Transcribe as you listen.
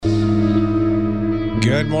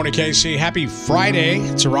Good morning, Casey. Happy Friday.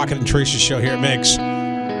 It's a Rocket and Teresa show here at Mix.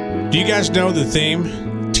 Do you guys know the theme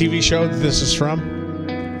TV show that this is from?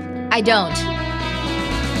 I don't.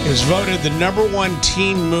 It was voted the number one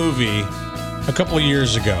teen movie a couple of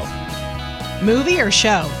years ago. Movie or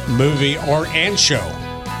show? Movie and show.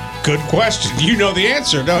 Good question. You know the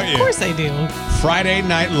answer, don't you? Of course I do. Friday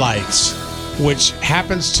Night Lights, which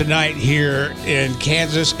happens tonight here in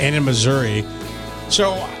Kansas and in Missouri.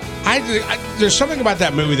 So there's something about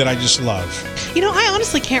that movie that I just love. You know, I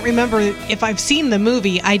honestly can't remember if I've seen the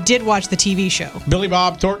movie. I did watch the TV show. Billy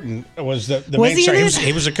Bob Thornton was the Was main he star.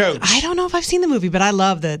 He was a coach. I don't know if I've seen the movie, but I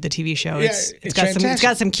love the TV show. Yeah, It's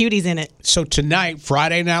got some cuties in it. So tonight,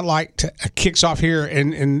 Friday Night Light kicks off here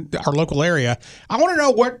in our local area. I want to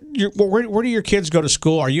know where do your kids go to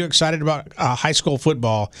school? Are you excited about high school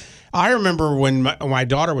football? I remember when my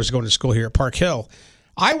daughter was going to school here at Park Hill,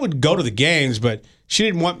 I would go to the games, but she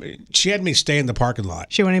didn't want me. She had me stay in the parking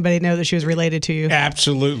lot. She didn't want anybody to know that she was related to you.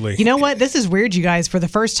 Absolutely. You know what? This is weird, you guys. For the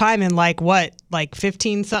first time in like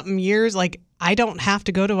 15-something years, I don't have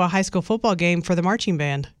to go to a high school football game for the marching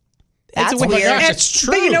band. That's weird. Oh my gosh, it's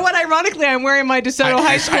true. But you know what? Ironically, I'm wearing my DeSoto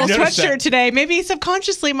High School noticed sweatshirt that. today. Maybe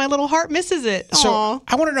subconsciously, my little heart misses it. So Aww.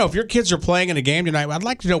 I want to know if your kids are playing in a game tonight. I'd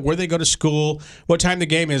like to know where they go to school, what time the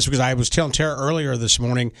game is, because I was telling Tara earlier this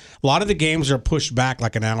morning, a lot of the games are pushed back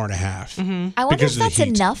like an hour and a half. Mm-hmm. I wonder because if of the that's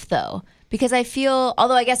heat. enough, though. Because I feel,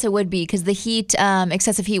 although I guess it would be, because the heat,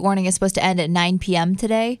 excessive heat warning is supposed to end at 9 p.m.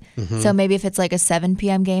 today. Mm-hmm. So maybe if it's like a 7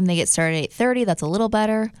 p.m. game, they get started at 8:30. That's a little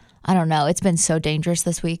better. I don't know. It's been so dangerous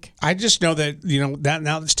this week. I just know that, that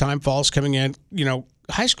now this time fall's coming in,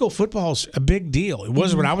 high school football is a big deal. It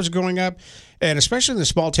was when I was growing up, and especially in the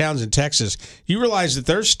small towns in Texas. You realize that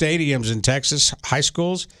there's stadiums in Texas, high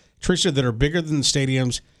schools, Teresa, that are bigger than the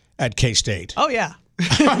stadiums at K-State. Oh, yeah.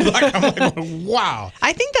 I'm like, wow.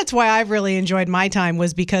 I think that's why I've really enjoyed my time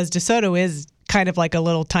was because DeSoto is kind of like a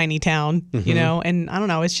little tiny town, and I don't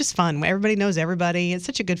know, it's just fun. Everybody knows everybody. It's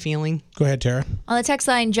such a good feeling. Go ahead, Tara. On the text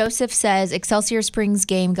line, Joseph says Excelsior Springs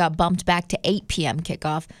game got bumped back to 8 p.m.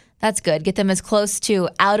 kickoff. That's good. Get them as close to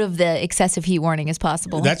out of the excessive heat warning as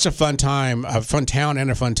possible. That's a fun time, a fun town and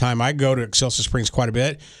a fun time. I go to Excelsior Springs quite a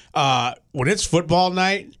bit. When it's football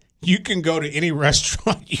night, you can go to any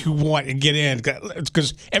restaurant you want and get in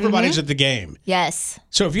because everybody's at the game. Yes.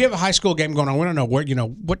 So if you have a high school game going on, I want to know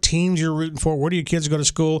what teams you're rooting for. Where do your kids go to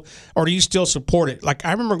school, or do you still support it? Like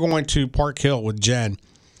I remember going to Park Hill with Jen,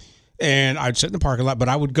 and I'd sit in the parking lot, but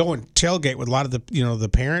I would go and tailgate with a lot of the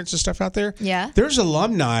parents and stuff out there. Yeah. There's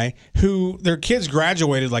alumni who their kids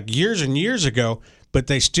graduated like years and years ago, but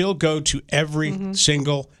they still go to every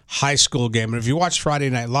single high school game. And if you watch Friday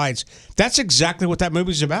Night Lights, that's exactly what that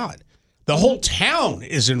movie's about. The whole town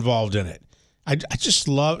is involved in it. I just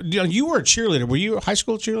love, you were a cheerleader. Were you a high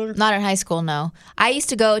school cheerleader? Not in high school, no. I used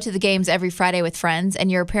to go to the games every Friday with friends, and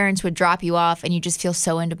your parents would drop you off, and you just feel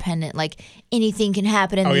so independent. Like anything can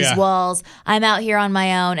happen in these walls. I'm out here on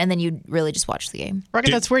my own, and then you really just watch the game.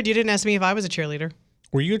 Rocket, that's weird. You didn't ask me if I was a cheerleader.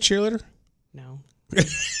 Were you a cheerleader? No.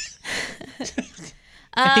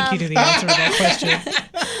 I think you knew the answer to that question.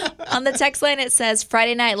 On the text line, it says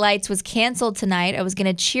Friday Night Lights was canceled tonight. I was going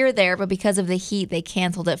to cheer there, but because of the heat, they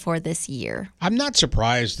canceled it for this year. I'm not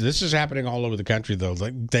surprised. This is happening all over the country, though.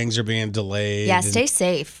 Like things are being delayed. Yeah, stay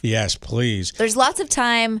safe. Yes, please. There's lots of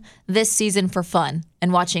time this season for fun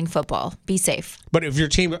and watching football. Be safe. But if your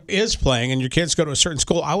team is playing and your kids go to a certain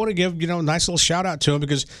school, I want to give a nice little shout out to them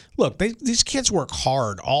because look, these kids work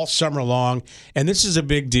hard all summer long, and this is a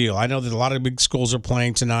big deal. I know that a lot of big schools are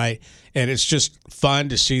playing tonight, and it's just fun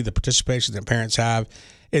to see the participation that parents have.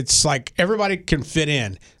 It's like everybody can fit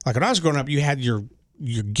in. Like when I was growing up, you had your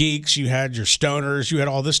geeks, you had your stoners, you had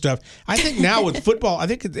all this stuff. I think now with football, I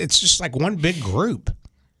think it's just like one big group.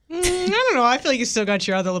 I don't know. I feel like you still got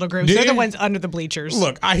your other little groups. They're the ones under the bleachers.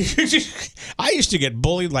 Look, I used to get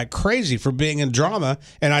bullied like crazy for being in drama,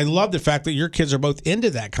 and I love the fact that your kids are both into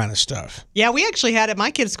that kind of stuff. Yeah, we actually had at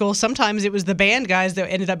my kid's school, sometimes it was the band guys that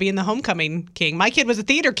ended up being the homecoming king. My kid was a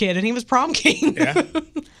theater kid, and he was prom king. Yeah.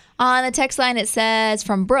 On the text line, it says,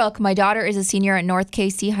 from Brooke, my daughter is a senior at North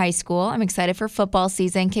KC High School. I'm excited for football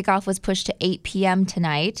season. Kickoff was pushed to 8 p.m.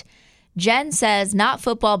 tonight. Jen says, not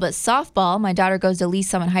football, but softball. My daughter goes to Lee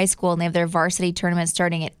Summit High School, and they have their varsity tournament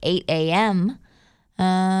starting at 8 a.m.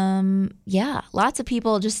 Yeah, lots of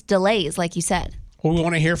people, just delays, like you said. Well, we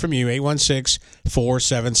want to hear from you,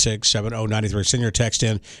 816-476-7093. Send your text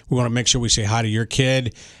in. We want to make sure we say hi to your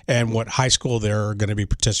kid and what high school they're going to be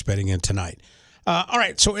participating in tonight. All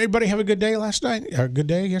right, so everybody have a good day last night? A good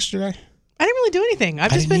day yesterday? I didn't really do anything.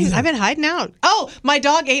 I've been hiding out. Oh, my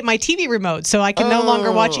dog ate my TV remote, so I can no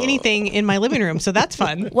longer watch anything in my living room. So that's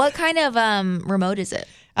fun. What kind of remote is it?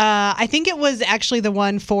 I think it was actually the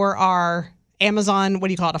one for our Amazon, what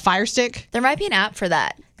do you call it, a Fire Stick? There might be an app for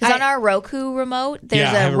that. Because on our Roku remote, there's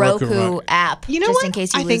I have a a Roku Roku remote. app. You know just what? in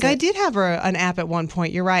case you I lose think I it. did have an app at one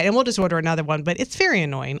point. You're right. And we'll just order another one. But it's very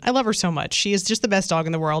annoying. I love her so much. She is just the best dog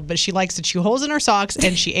in the world. But she likes to chew holes in her socks,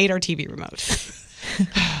 and she ate our TV remote.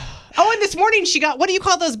 Oh, and this morning she got, what do you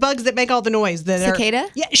call those bugs that make all the noise? Cicada?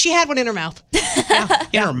 Yeah, she had one in her mouth.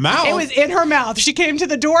 In her mouth? It was in her mouth. She came to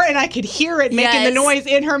the door and I could hear it making the Yes. noise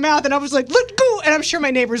in her mouth. And I was like, let go. And I'm sure my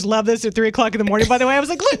neighbors love this at 3 o'clock in the morning, by the way. I was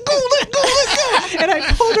like, let go, let go, let go. And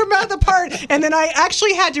I pulled her mouth apart. And then I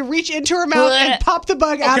actually had to reach into her mouth and pop the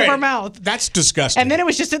bug out of her mouth. That's disgusting. And then it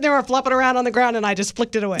was just sitting there flopping around on the ground and I just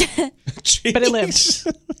flicked it away. But it lived.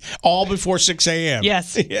 Jeez. All before 6 a.m.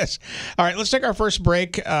 Yes. Yes. All right, let's take our first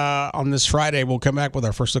break on this Friday. We'll come back with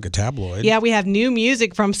our first look at Tabloid. Yeah, we have new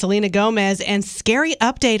music from Selena Gomez and scary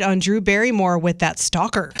update on Drew Barrymore with that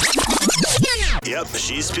stalker. Yep,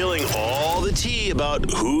 she's spilling all the tea about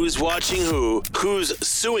who's watching who's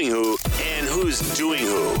suing who, and who's doing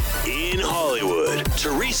who. In Hollywood,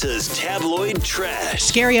 Teresa's tabloid trash.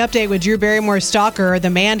 Scary update with Drew Barrymore's stalker. The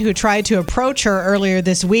man who tried to approach her earlier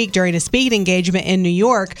this week during a speed engagement in New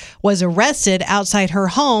York was arrested outside her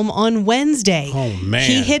home on Wednesday. Oh, man.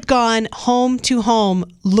 He had gone home to home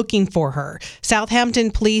looking for her.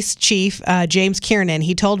 Southampton Police Chief James Kiernan,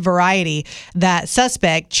 he told Variety that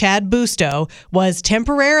suspect Chad Busto was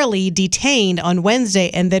temporarily detained on Wednesday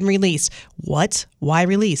and then released. What? Why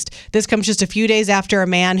released? This comes just a few days after a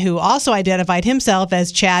man who also identified himself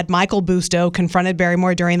as Chad Michael Busto confronted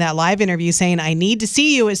Barrymore during that live interview saying, I need to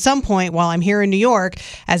see you at some point while I'm here in New York,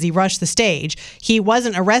 as he rushed the stage. He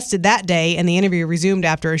wasn't arrested that day and the interview resumed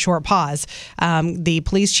after a short pause. The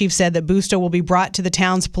police chief said that Busto will be brought to the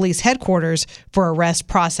town's police headquarters for arrest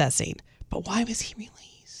processing. But why was he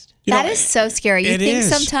released? That is so scary. You it think is.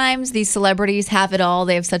 sometimes these celebrities have it all.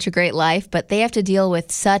 They have such a great life, but they have to deal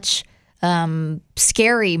with such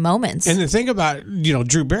scary moments. And the thing about,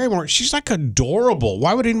 Drew Barrymore, she's like adorable.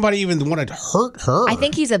 Why would anybody even want to hurt her? I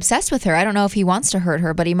think he's obsessed with her. I don't know if he wants to hurt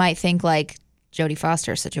her, but he might think like Jodie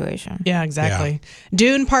Foster situation. Yeah, exactly.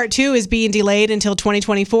 Dune Part 2 is being delayed until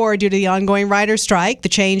 2024 due to the ongoing writer's strike. The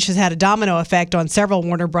change has had a domino effect on several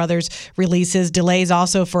Warner Brothers releases. Delays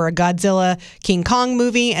also for a Godzilla King Kong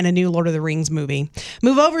movie and a new Lord of the Rings movie.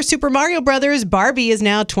 Move over, Super Mario Brothers. Barbie is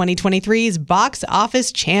now 2023's box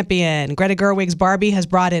office champion. Greta Gerwig's Barbie has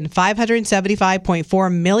brought in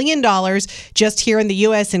 $575.4 million just here in the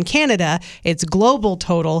U.S. and Canada. Its global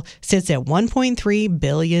total sits at $1.3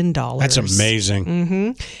 billion. That's amazing.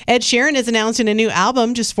 Ed Sheeran is announcing a new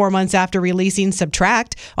album just 4 months after releasing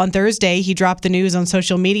Subtract. On Thursday, he dropped the news on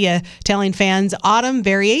social media, telling fans Autumn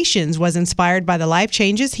Variations was inspired by the life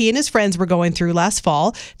changes he and his friends were going through last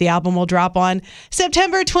fall. The album will drop on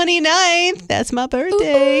September 29th. That's my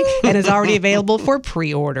birthday. And is already available for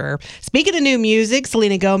pre-order. Speaking of new music,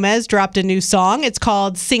 Selena Gomez dropped a new song. It's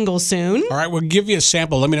called Single Soon. All right, we'll give you a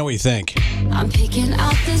sample. Let me know what you think. I'm picking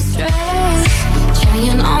out this dress,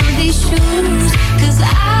 trying on these shoes, 'cause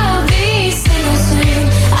I'll be single soon.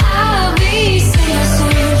 I'll be single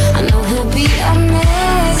soon. I know he'll be a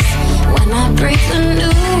mess when I break the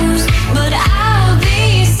news, but I'll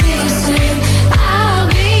be single soon. I'll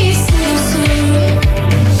be single soon.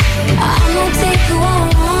 I'm gonna take who I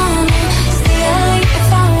wanna, stay late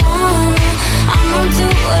if I wanna. I'm gonna do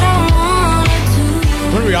what I wanna do.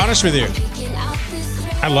 I'm going to be honest with you. Picking out this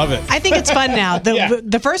dress. I love it. I think it's fun now.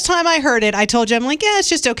 The first time I heard it, I told you, I'm like, yeah, it's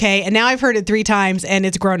just okay. And now I've heard it 3 times and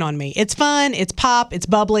it's grown on me. It's fun. It's pop. It's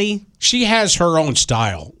bubbly. She has her own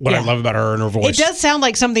style. What I Yeah. love about her and her voice. It does sound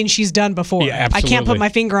like something she's done before. Yeah, I can't absolutely. put my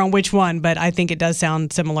finger on which one, but I think it does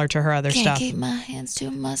sound similar to her other Can't stuff. keep my hands to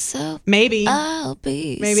myself. Maybe. I'll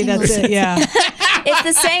be Maybe single that's soon. it. Yeah. It's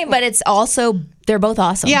the same, but it's also, they're both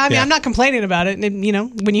awesome. Yeah, I mean, Yeah. I'm not complaining about it. And,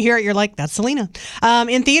 when you hear it, you're like, that's Selena.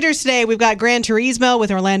 In theaters today, we've got Gran Turismo with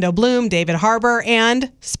Orlando Bloom, David Harbour,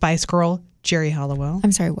 and Spice Girl Jerry Halliwell.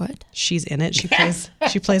 I'm sorry, what? She's in it. She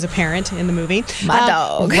plays a parent in the movie. My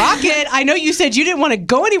dog. Rocket. I know you said you didn't want to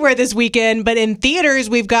go anywhere this weekend, but in theaters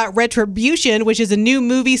we've got Retribution, which is a new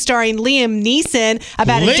movie starring Liam Neeson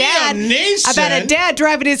about a dad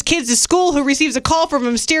driving his kids to school who receives a call from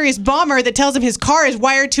a mysterious bomber that tells him his car is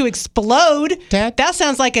wired to explode. Dad? That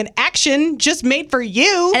sounds like an action just made for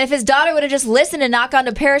you. And if his daughter would have just listened and not gone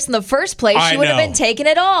to Paris in the first place, I she would have know. been taking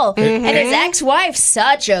it all. And his ex-wife,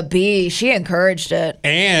 such a bee. She He encouraged it.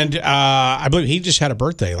 And I believe he just had a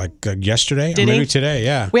birthday, like yesterday Did or maybe he? today.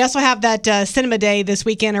 Yeah. We also have that Cinema Day this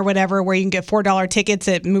weekend or whatever, where you can get $4 tickets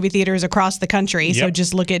at movie theaters across the country. So Yep.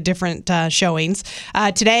 just look at different showings.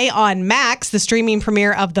 Today on Max, the streaming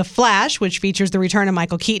premiere of The Flash, which features the return of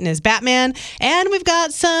Michael Keaton as Batman. And we've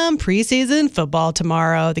got some preseason football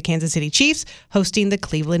tomorrow. The Kansas City Chiefs hosting the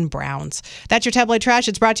Cleveland Browns. That's your Tabloid Trash.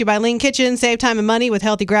 It's brought to you by Lean Kitchen. Save time and money with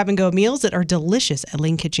healthy grab-and-go meals that are delicious at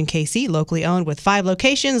Lean Kitchen KC, locally owned with 5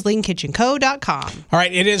 locations, leankitchenco.com. All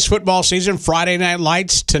right, it is football season, Friday Night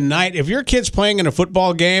Lights tonight. If your kid's playing in a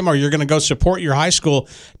football game or you're going to go support your high school,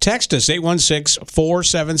 text us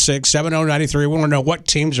 816-476-7093. We want to know what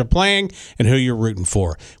teams are playing and who you're rooting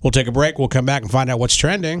for. We'll take a break. We'll come back and find out what's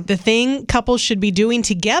trending. The thing couples should be doing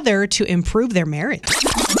together to improve their marriage.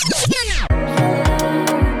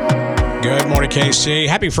 Good morning, KC.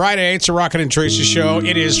 Happy Friday. It's a Rocket and Teresa show.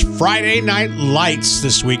 It is Friday Night Lights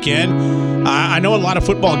this weekend. I know a lot of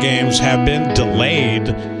football games have been delayed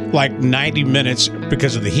like 90 minutes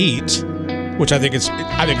because of the heat, which I think it's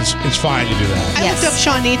fine to do that. I Yes. looked up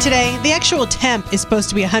Shawnee today. The actual temp is supposed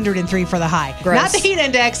to be 103 for the high. Gross. Not the heat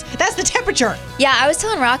index. That's the temperature. Yeah, I was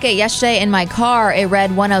telling Rocket yesterday in my car, it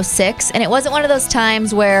read 106, and it wasn't one of those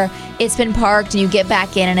times where it's been parked and you get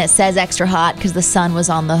back in and it says extra hot because the sun was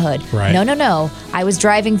on the hood. Right. No. I was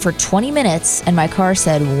driving for 20 minutes and my car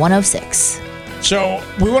said 106. So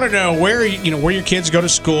we want to know where your kids go to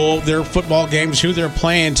school, their football games, who they're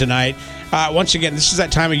playing tonight. Once again, this is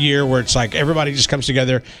that time of year where it's like everybody just comes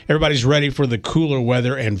together. Everybody's ready for the cooler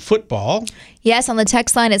weather and football. Yes, on the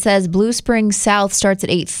text line it says Blue Springs South starts at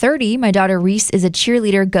 8:30. My daughter Reese is a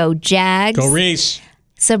cheerleader. Go Jags. Go Reese.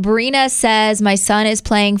 Sabrina says my son is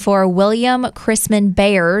playing for William Chrisman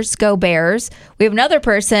Bears. Go Bears. We have another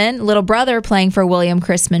person, little brother, playing for William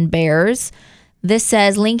Chrisman Bears. This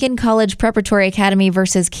says Lincoln College Preparatory Academy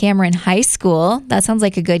versus Cameron High School. That sounds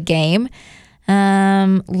like a good game.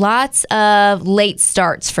 Lots of late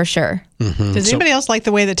starts for sure. Does anybody else like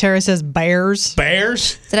the way that Tara says bears?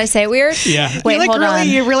 Bears? Did I say it weird? Yeah. Wait, you like hold on.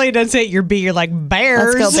 You really didn't say it your B. You're like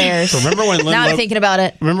bears. Let's go Bears. Remember when Lynn Now I'm Logan, thinking about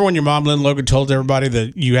it. remember when your mom, Lynn Logan, told everybody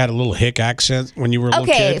that you had a little hick accent when you were a little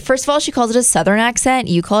Okay, kid? first of all, she calls it a Southern accent.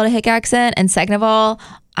 You call it a hick accent. And second of all,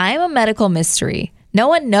 I'm a medical mystery. No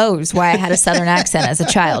one knows why I had a Southern accent as a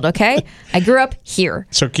child, okay? I grew up here.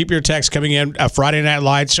 So keep your text coming in. Friday Night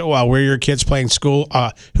Lights, where your kids playing school,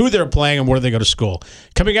 who they're playing, and where they go to school.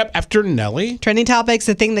 Coming up after Nelly. Trending topics,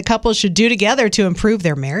 the thing that couples should do together to improve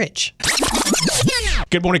their marriage.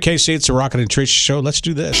 Good morning, KC. It's the Rocket and Teresa show. Let's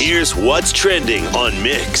do this. Here's what's trending on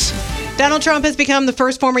Mix. Donald Trump has become the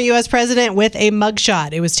first former U.S. president with a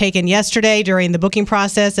mugshot. It was taken yesterday during the booking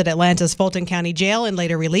process at Atlanta's Fulton County Jail and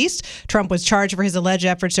later released. Trump was charged for his alleged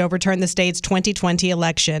efforts to overturn the state's 2020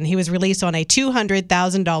 election. He was released on a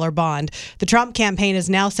 $200,000 bond. The Trump campaign is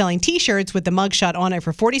now selling T-shirts with the mugshot on it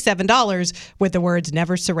for $47 with the words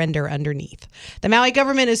 "Never Surrender" underneath. The Maui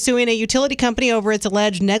government is suing a utility company over its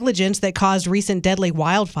alleged negligence that caused recent deadly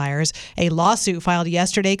wildfires. A lawsuit filed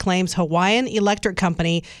yesterday claims Hawaiian Electric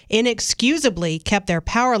Company inexcusably kept their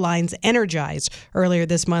power lines energized earlier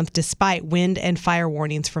this month despite wind and fire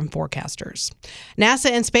warnings from forecasters.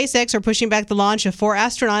 NASA and SpaceX are pushing back the launch of 4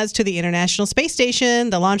 astronauts to the International Space Station.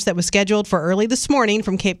 The launch that was scheduled for early this morning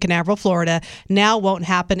from Cape Canaveral, Florida, now won't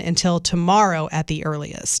happen until tomorrow at the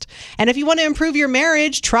earliest. And if you want to improve your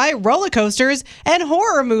marriage, try roller coasters and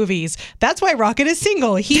horror movies. That's why Rocket is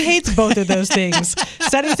single. He hates both of those things.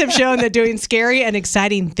 Studies have shown that doing scary and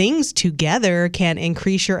exciting things together can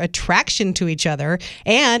increase your attraction to each other,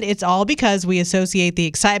 and it's all because we associate the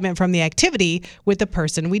excitement from the activity with the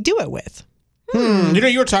person we do it with. You know,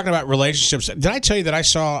 you were talking about relationships. Did I tell you that I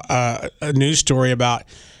saw a news story about,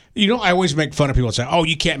 I always make fun of people and say, oh,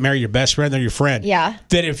 you can't marry your best friend, they're your friend. Yeah.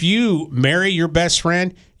 That if you marry your best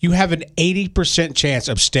friend, you have an 80% chance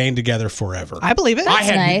of staying together forever. I believe it. That's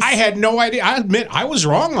nice. I had no idea. I admit I was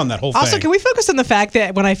wrong on that whole thing. Also, can we focus on the fact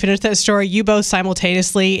that when I finished that story, you both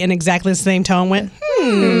simultaneously in exactly the same tone went,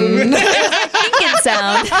 Thinking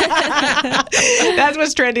sound. That's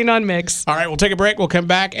what's trending on Mix. All right, we'll take a break. We'll come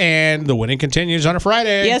back, and the winning continues on a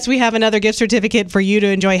Friday. Yes, we have another gift certificate for you to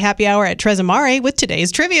enjoy happy hour at Trezamare with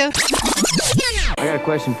today's trivia. I got a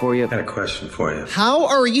question for you. How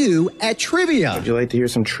are you at trivia? Would you like to hear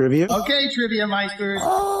some trivia? Okay, Trivia Meister.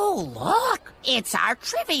 Oh, look, it's our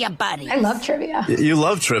trivia buddy. I love trivia. You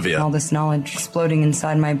love trivia. All this knowledge exploding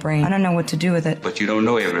inside my brain. I don't know what to do with it. But you don't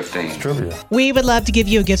know everything. Trivia. We would love to give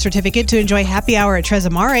you a gift certificate to enjoy happy hour at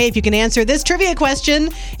Trezamare if you can answer this trivia question.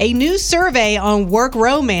 A new survey on work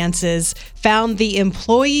romances found the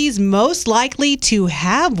employees most likely to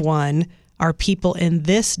have one are people in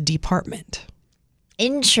this department.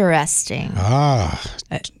 Interesting.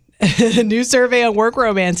 A new survey on work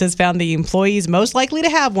romance has found the employees most likely to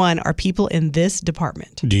have one are people in this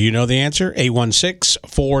department. Do you know the answer?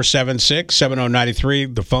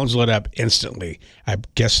 816-476-7093. The phone's lit up instantly. I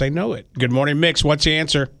guess they know it. Good morning, Mix. What's the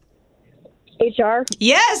answer? HR.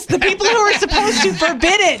 Yes, the people who are supposed to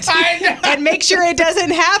forbid it and make sure it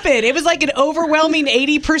doesn't happen. It was like an overwhelming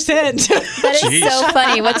 80%. That is so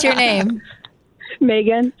funny. What's your name?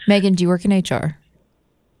 Megan. Megan, do you work in HR?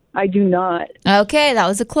 I do not. Okay, that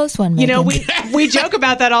was a close one, Megan. You know, we joke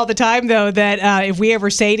about that all the time, though, that if we ever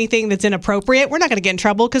say anything that's inappropriate, we're not going to get in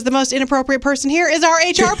trouble because the most inappropriate person here is our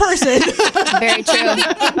HR person. Very true.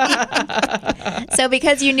 So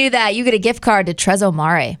because you knew that, you get a gift card to Trezzo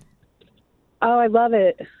Mare. Oh, I love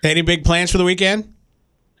it. Any big plans for the weekend?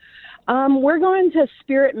 We're going to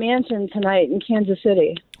Spirit Mansion tonight in Kansas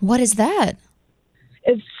City. What is that?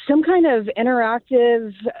 It's some kind of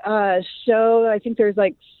interactive show. I think there's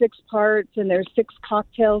like 6 parts, and there's 6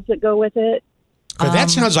 cocktails that go with it. That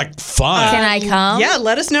sounds like fun. Can I come? Yeah,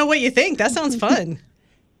 let us know what you think. That sounds fun.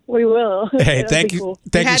 We will. Hey, That'd thank be you. cool.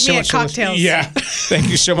 Thank You you had so me much at for listening. cocktails. Yeah. Thank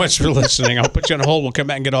you so much for listening. I'll put you on hold. We'll come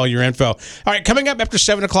back and get all your info. All right, coming up after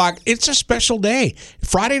 7 o'clock, it's a special day.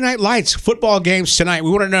 Friday Night Lights, football games tonight. We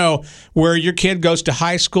want to know where your kid goes to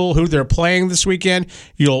high school, who they're playing this weekend.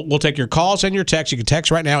 We'll take your calls and your texts. You can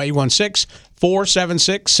text right now,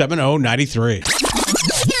 816-476-7093.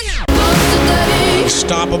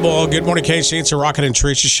 Unstoppable. Good morning, Casey. It's a Rocket and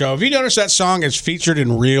Teresa show. Have you noticed that song is featured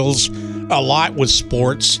in reels a lot with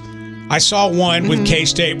sports? I saw one with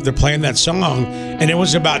K-State. They're playing that song, and it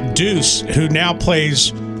was about Deuce, who now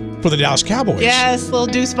plays for the Dallas Cowboys. Yes, little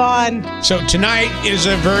Deuce Vaughn. So tonight is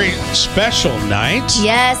a very special night.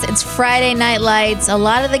 Yes, it's Friday Night Lights. A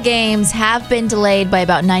lot of the games have been delayed by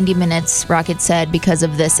about 90 minutes, Rocket said, because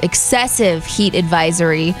of this excessive heat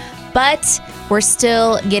advisory. But we're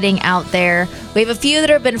still getting out there. We have a few that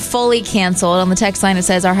have been fully canceled. On the text line, it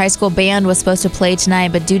says our high school band was supposed to play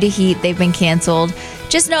tonight, but due to heat, they've been canceled.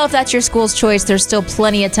 Just know if that's your school's choice, there's still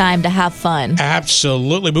plenty of time to have fun.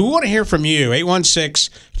 Absolutely. But we want to hear from you.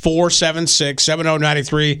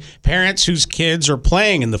 816-476-7093. Parents whose kids are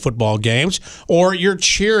playing in the football games, or you're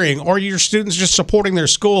cheering, or your students just supporting their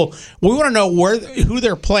school. We want to know who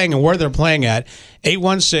they're playing and where they're playing at.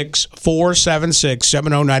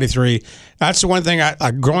 816-476-7093. That's the one thing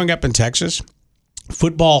growing up in Texas,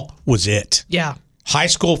 football was it. Yeah. High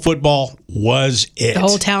school football was it. The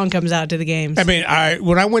whole town comes out to the games. I mean,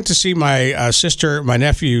 when I went to see my sister, my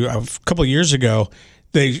nephew a couple of years ago,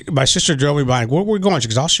 my sister drove me by. Where were we going? She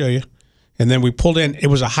goes, I'll show you. And then we pulled in. It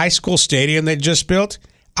was a high school stadium they just built.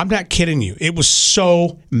 I'm not kidding you. It was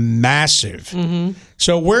so massive. Mm-hmm.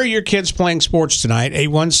 So where are your kids playing sports tonight?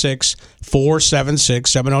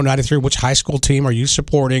 816-476-7093. Which high school team are you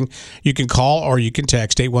supporting? You can call or you can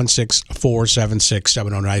text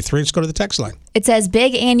 816-476-7093. Let's go to the text line. It says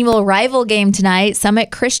big annual rival game tonight. Summit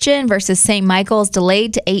Christian versus St. Michael's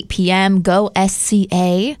delayed to 8 p.m. Go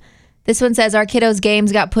SCA. This one says our kiddos'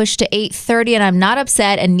 games got pushed to 8:30, and I'm not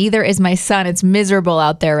upset, and neither is my son. It's miserable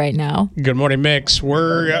out there right now. Good morning, Mix.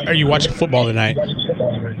 Where are you watching football tonight?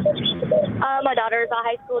 My daughter is a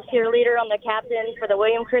high school cheerleader. I'm the captain for the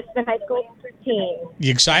William Crispin High School team. You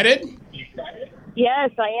excited? Yes,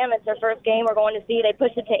 I am. It's their first game we're going to see. They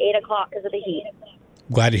pushed it to 8 o'clock because of the heat.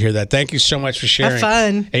 Glad to hear that. Thank you so much for sharing. Have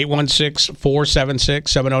fun.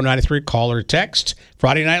 816-476-7093. Call or text.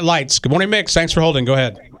 Friday Night Lights. Good morning, Mix. Thanks for holding. Go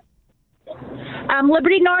ahead.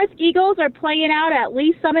 Liberty North Eagles are playing out at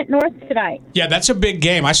Lee Summit North tonight. Yeah, that's a big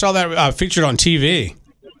game. I saw that featured on TV.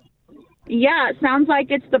 Yeah, it sounds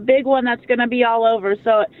like it's the big one that's going to be all over.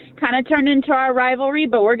 So it kind of turned into our rivalry,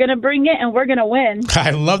 but we're going to bring it and we're going to win.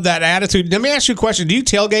 I love that attitude. Let me ask you a question. Do you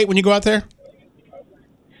tailgate when you go out there?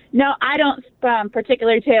 No, I don't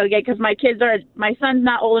particularly tailgate because my son's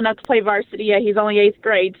not old enough to play varsity yet. He's only 8th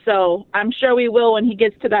grade. So I'm sure we will when he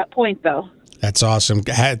gets to that point, though. That's awesome.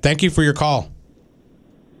 Thank you for your call.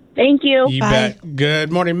 Thank you. You Bye. bet.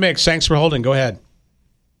 Good morning, Mix. Thanks for holding. Go ahead.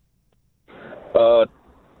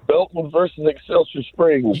 Belton versus Excelsior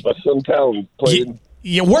Springs. My son Town played.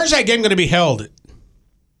 Yeah, where's that game going to be held?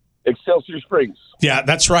 Excelsior Springs. Yeah,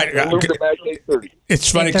 that's right. We'll back 8:30.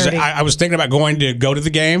 It's funny because I was thinking about going to go to the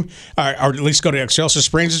game, or at least go to Excelsior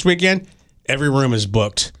Springs this weekend. Every room is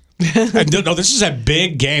booked. No, this is a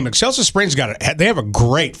big game. Excelsior Springs they have a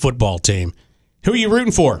great football team. Who are you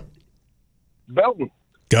rooting for? Belton.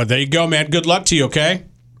 Good. There you go, man. Good luck to you, okay?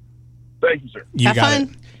 Thank you, sir. You Have got fun. it.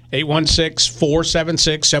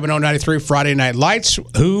 816-476-7093, Friday Night Lights.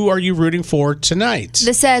 Who are you rooting for tonight?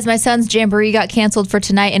 This says my son's jamboree got canceled for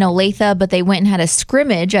tonight in Olathe, but they went and had a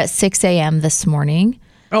scrimmage at 6 a.m. this morning.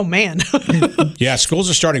 Oh, man. Yeah, schools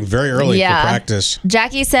are starting very early for practice.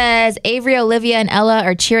 Jackie says Avery, Olivia, and Ella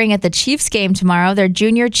are cheering at the Chiefs game tomorrow. They're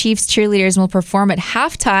junior Chiefs cheerleaders and will perform at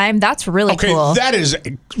halftime. That's really cool. That is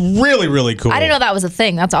really, really cool. I didn't know that was a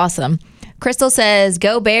thing. That's awesome. Crystal says,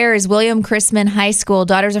 Go Bears, William Chrisman High School.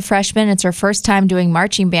 Daughter's a freshman. It's her first time doing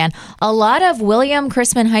marching band. A lot of William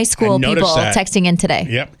Chrisman High School people texting in today.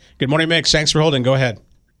 Yep. Good morning, Mix. Thanks for holding. Go ahead.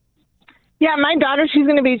 Yeah, my daughter, she's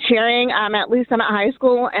going to be cheering at Lee Summit High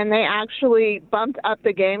School, and they actually bumped up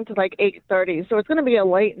the game to like 8:30, so it's going to be a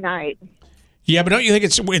late night. Yeah, but don't you think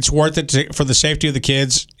it's worth it for the safety of the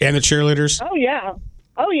kids and the cheerleaders? Oh, yeah.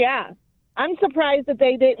 I'm surprised that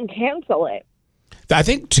they didn't cancel it. I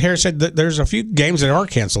think Tara said that there's a few games that are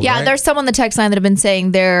canceled, Yeah, right? there's some on the text line that have been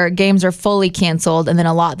saying their games are fully canceled, and then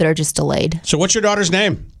a lot that are just delayed. So what's your daughter's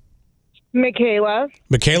name? Michaela.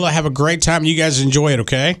 Michaela, have a great time. You guys enjoy it,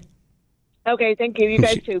 okay? Okay, thank you. You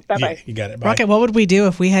guys too. Bye-bye. Yeah, you got it. Bye. Rocket, what would we do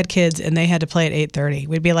if we had kids and they had to play at 8:30?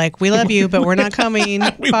 We'd be like, we love you, but we're not coming.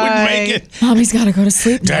 We Bye. wouldn't make it. Mommy's got to go to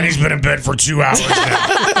sleep. Daddy's been in bed for 2 hours now.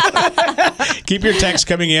 Keep your texts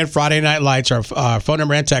coming in. Friday Night Lights, our phone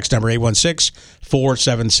number and text number,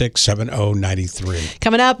 816-476-7093.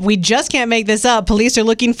 Coming up, we just can't make this up. Police are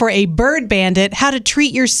looking for a bird bandit, how to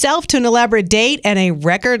treat yourself to an elaborate date, and a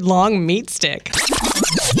record-long meat stick.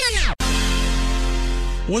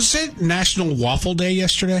 Was it National Waffle Day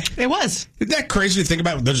yesterday? It was. Isn't that crazy to think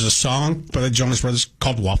about? There's a song by the Jonas Brothers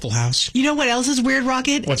called Waffle House. You know what else is weird,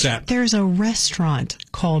 Rocket? What's that? There's a restaurant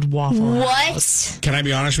called Waffle House. What? Can I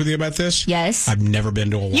be honest with you about this? Yes. I've never been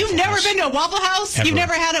to a Waffle House. You've never been to a Waffle House? Ever. You've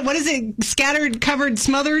never had it? What is it? Scattered, covered,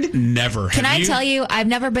 smothered? Never. Can I tell you, I've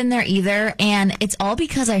never been there either, and it's all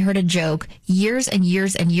because I heard a joke years and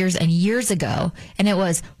years and years and years ago, and it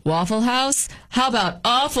was, Waffle House? How about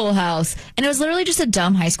Awful House? And it was literally just a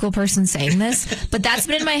dumb high school person saying this, but that's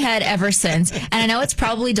been in my head ever since, and I know it's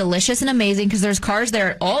probably delicious and amazing because there's cars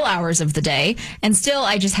there at all hours of the day, and still,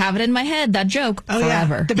 I just have it in my head, that joke,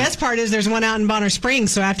 forever. Yeah. The best part is there's one out in Bonner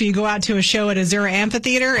Springs, so after you go out to a show at Azura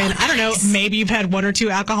Amphitheater, and I don't know, maybe you've had 1 or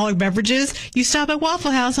 2 alcoholic beverages, you stop at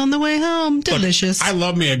Waffle House on the way home. Delicious. Look, I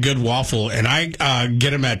love me a good waffle, and I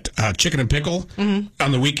get them at Chicken and Pickle. Mm-hmm.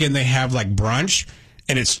 On the weekend, they have like brunch,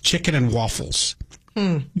 and it's chicken and waffles.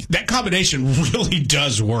 That combination really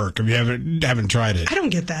does work if you haven't tried it. I don't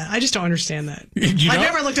get that. I just don't understand that. You I know?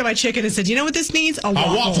 never looked at my chicken and said, you know what this needs? A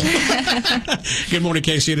waffle. Good morning,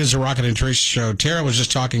 Casey. It is the Rocket and Trace show. Tara was just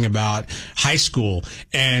talking about high school,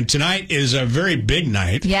 and tonight is a very big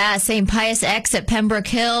night. Yeah, St. Pius X at Pembroke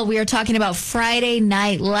Hill. We are talking about Friday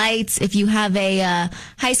Night Lights. If you have a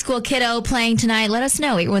high school kiddo playing tonight, let us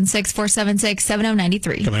know.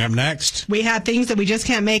 816-476-7093. Coming up next. We have things that we just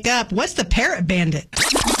can't make up. What's the Parrot Bandit?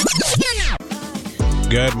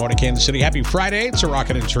 Good morning, Kansas City. Happy Friday. It's a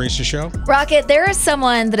Rocket and Teresa show. Rocket, there is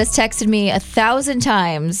someone that has texted me 1,000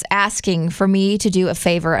 times asking for me to do a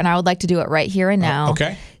favor, and I would like to do it right here and now.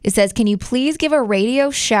 Okay. It says, can you please give a radio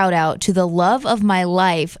shout out to the love of my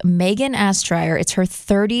life, Megan Astryer? It's her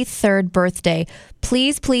 33rd birthday.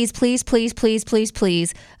 Please, please, please, please, please, please,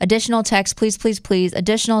 please. Additional text, please, please, please.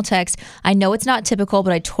 Additional text. I know it's not typical,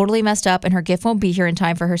 but I totally messed up, and her gift won't be here in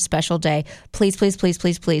time for her special day. Please, please, please,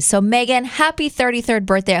 please, please. So, Megan, happy 33rd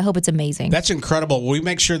birthday. I hope it's amazing. That's incredible. Will we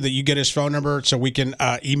make sure that you get his phone number so we can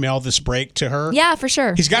email this break to her? Yeah, for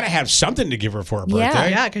sure. He's got to have something to give her for her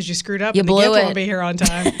birthday. Yeah, because you screwed up You and the blew gift it. won't be here on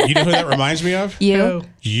time. You know who that reminds me of? You.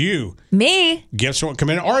 You. Me. Gifts won't come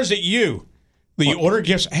in. Or is it you? You order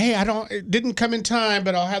gifts. Hey, it didn't come in time,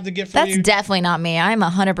 but I'll have the gift for you. That's definitely not me. I'm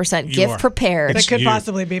 100% gift prepared. That could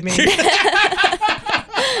possibly be me.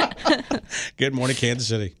 Good morning, Kansas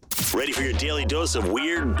City. Ready for your daily dose of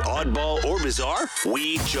weird, oddball, or bizarre?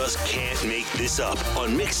 We just can't make this up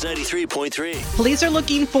on Mix 93.3. Police are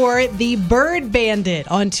looking for the Bird Bandit.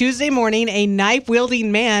 On Tuesday morning, a knife-wielding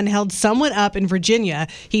man held someone up in Virginia.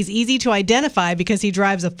 He's easy to identify because he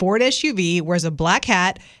drives a Ford SUV, wears a black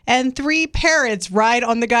hat, and 3 parrots ride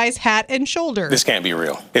on the guy's hat and shoulder. This can't be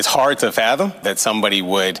real. It's hard to fathom that somebody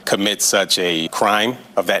would commit such a crime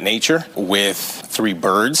of that nature with 3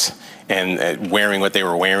 birds and wearing what they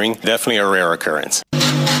were wearing. Definitely a rare occurrence.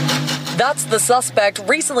 That's the suspect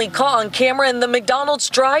recently caught on camera in the McDonald's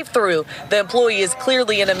drive-thru. The employee is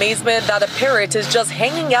clearly in amazement that a parrot is just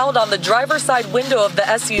hanging out on the driver's side window of the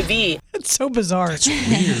SUV. It's so bizarre. It's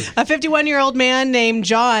weird. A 51-year-old man named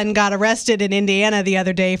John got arrested in Indiana the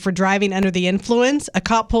other day for driving under the influence. A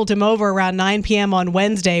cop pulled him over around 9 p.m. on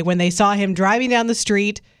Wednesday when they saw him driving down the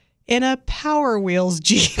street in a Power Wheels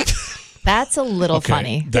Jeep. That's a little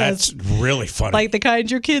funny. That's really funny. Like the kind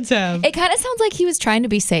your kids have. It kind of sounds like he was trying to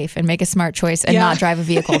be safe and make a smart choice and not drive a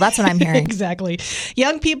vehicle. That's what I'm hearing. Exactly.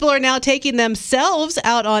 Young people are now taking themselves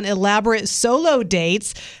out on elaborate solo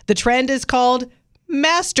dates. The trend is called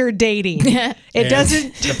master dating.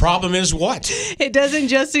 The problem is what? It doesn't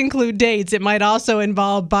just include dates. It might also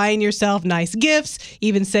involve buying yourself nice gifts,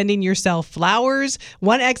 even sending yourself flowers.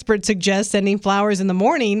 One expert suggests sending flowers in the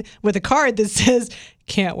morning with a card that says,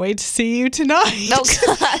 "Can't wait to see you tonight." Oh,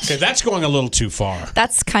 gosh. Okay, that's going a little too far.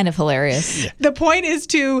 That's kind of hilarious. Yeah. The point is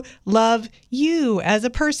to love you as a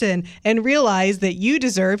person and realize that you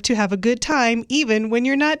deserve to have a good time even when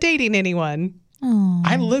you're not dating anyone.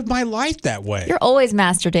 I live my life that way. You're always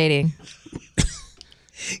master dating.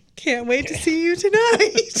 Can't wait to see you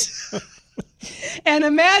tonight. And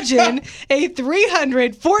imagine a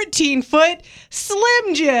 314-foot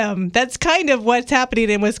Slim Jim. That's kind of what's happening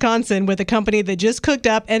in Wisconsin with a company that just cooked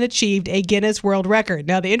up and achieved a Guinness World Record.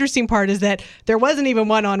 Now, the interesting part is that there wasn't even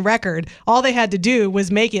one on record. All they had to do was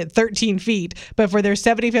make it 13 feet. But for their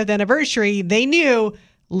 75th anniversary, they knew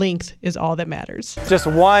length is all that matters. Just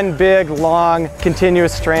one big, long,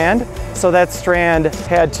 continuous strand. So that strand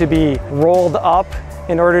had to be rolled up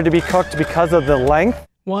in order to be cooked because of the length.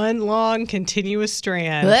 One long, continuous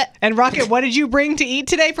strand. Blech. And Rocket, what did you bring to eat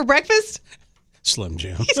today for breakfast? Slim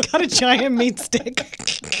Jim. He's got a giant meat stick.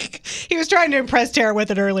 He was trying to impress Tara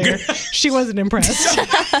with it earlier. She wasn't impressed.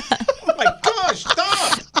 Oh my gosh,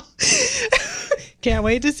 stop! Can't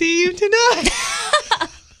wait to see you tonight.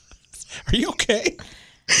 Are you okay?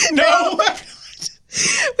 No.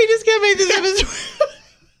 We just can't make this episode.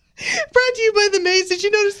 Brought to you by the Maze. Did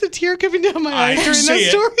you notice the tear coming down my eye during that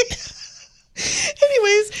story?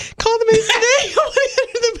 Anyways, call the Maze today.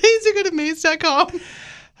 1-800-THE-MAZE or go to maze.com.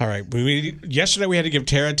 All right. Yesterday we had to give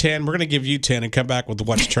Tara 10. We're going to give you 10 and come back with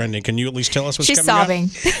what's trending. Can you at least tell us what's She's coming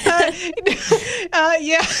sobbing.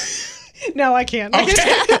 Yeah. No, I can't. Okay.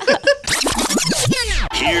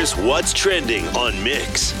 Here's what's trending on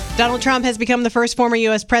Mix. Donald Trump has become the first former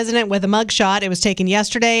U.S. president with a mugshot. It was taken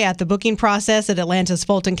yesterday at the booking process at Atlanta's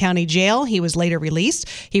Fulton County Jail. He was later released.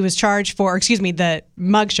 He was charged for, the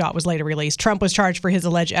mugshot was later released. Trump was charged for his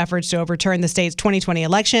alleged efforts to overturn the state's 2020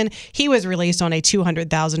 election. He was released on a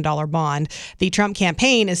 $200,000 bond. The Trump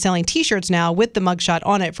campaign is selling T-shirts now with the mugshot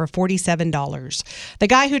on it for $47. The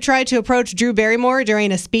guy who tried to approach Drew Barrymore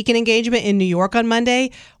during a speaking engagement in New York on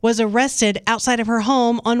Monday was arrested outside of her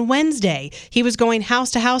home on Wednesday. He was going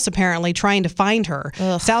house to house, apparently, trying to find her.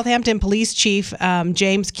 Ugh. Southampton Police Chief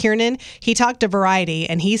James Kiernan, he talked to Variety,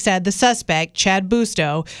 and he said the suspect, Chad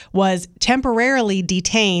Busto, was temporarily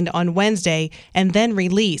detained on Wednesday and then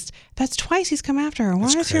released. That's twice he's come after her. Why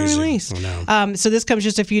is he released? Oh, no. So this comes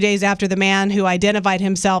just a few days after the man who identified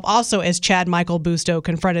himself also as Chad Michael Busto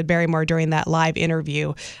confronted Barrymore during that live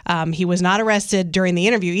interview. He was not arrested during the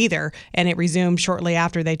interview either, and it resumed shortly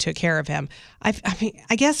after they took care of him.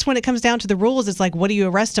 I guess when it comes down to the rules, it's like, what do you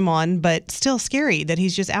arrest him on? But still scary that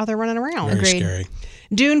he's just out there running around. Very Agreed. scary.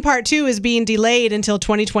 Dune Part 2 is being delayed until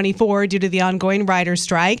 2024 due to the ongoing writer's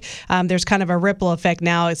strike. There's kind of a ripple effect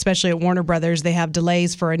now, especially at Warner Brothers. They have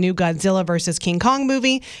delays for a new Godzilla vs. King Kong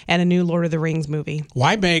movie and a new Lord of the Rings movie.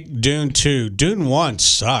 Why make Dune 2? Dune 1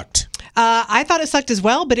 sucked. I thought it sucked as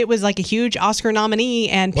well, but it was like a huge Oscar nominee,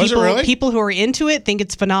 and people who are into it think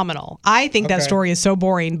it's phenomenal. I think that story is so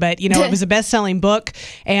boring, but it was a best-selling book,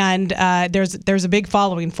 and there's a big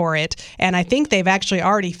following for it, and I think they've actually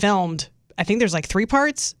already filmed. I think there's like 3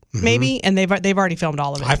 parts. Maybe, and they've already filmed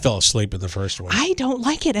all of it. I fell asleep in the first one. I don't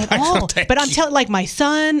like it at all. But I'm telling, like my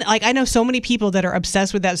son, I know so many people that are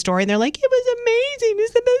obsessed with that story, and they're like, "It was amazing!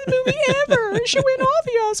 It's the best movie ever! She win all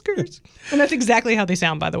the Oscars." And that's exactly how they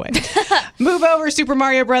sound, by the way. Move over, Super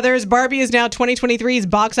Mario Brothers. Barbie is now 2023's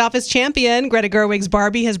box office champion. Greta Gerwig's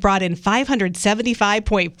Barbie has brought in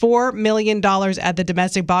 $575.4 million at the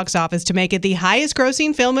domestic box office to make it the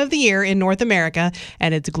highest-grossing film of the year in North America,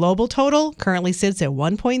 and its global total currently sits at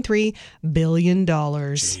 $1.3 billion.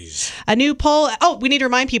 Jeez. A new poll. Oh, we need to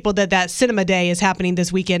remind people that Cinema Day is happening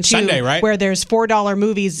this weekend too. Sunday, right? Where there's $4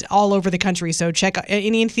 movies all over the country. So check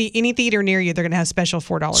any theater near you. They're going to have special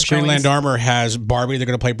 $4 Screenland Armor has Barbie. They're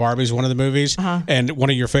going to play Barbie's one of the movies. And one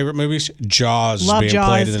of your favorite movies, Jaws, Love being Jaws.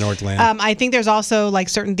 played in the Northland. I think there's also like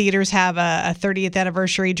certain theaters have a 30th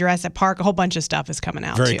anniversary, Jurassic Park. A whole bunch of stuff is coming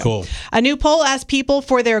out. Very too. cool. A new poll asks people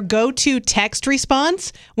for their go-to text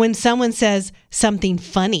response when someone says something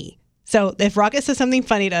funny. So if Rocket says something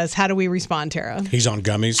funny to us, how do we respond, Tara? He's on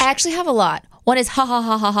gummies. I actually have a lot. One is ha ha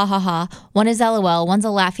ha ha ha ha ha. One is LOL. One's a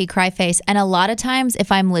laughy cry face. And a lot of times,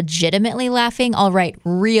 if I'm legitimately laughing, I'll write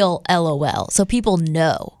real LOL so people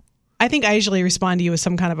know. I think I usually respond to you with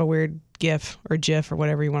some kind of a weird GIF or GIF or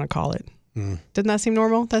whatever you want to call it. Doesn't that seem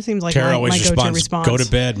normal? That seems like Tara my always go-to response. Go to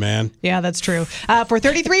bed, man. Yeah, that's true. For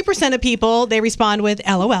 33% of people, they respond with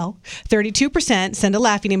LOL. 32% send a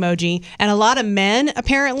laughing emoji. And a lot of men,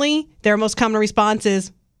 apparently, their most common response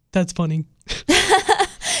is, that's funny.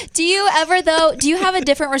 Do you ever, though, do you have a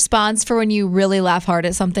different response for when you really laugh hard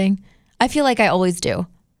at something? I feel like I always do.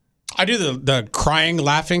 I do the crying,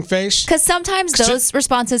 laughing face. Because sometimes those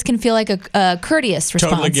responses can feel like a courteous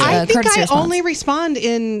response. Totally get it. I think I response. only respond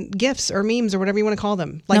in GIFs or memes or whatever you want to call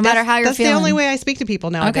them. Like No matter how you're that's feeling. the only way I speak to people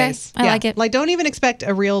nowadays. I like it. Like, don't even expect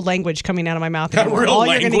a real language coming out of my mouth anymore. real All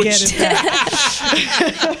you're going to get language. is that.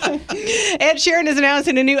 Ed Sheeran is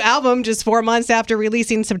announcing a new album just 4 months after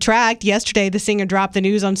releasing Subtract. Yesterday, the singer dropped the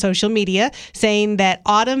news on social media, saying that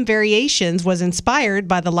Autumn Variations was inspired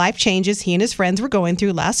by the life changes he and his friends were going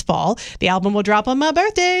through last fall. The album will drop on my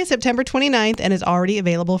birthday, September 29th, and is already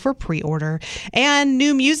available for pre-order. And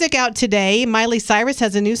new music out today. Miley Cyrus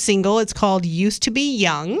has a new single. It's called Used to Be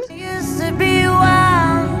Young. Used to be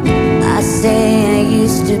wild. I say I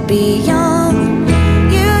used to be young.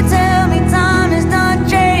 You tell me time has not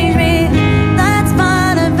changed me. That's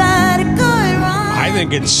fine. I've had a good run. I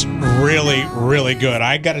think it's really, really good.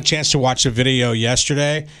 I got a chance to watch the video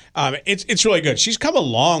yesterday. It's really good. She's come a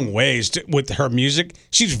long ways with her music.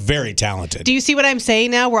 She's very talented. Do you see what I'm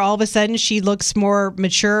saying now, where all of a sudden she looks more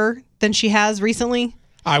mature than she has recently?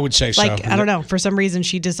 I would say so. Like, I don't know. For some reason,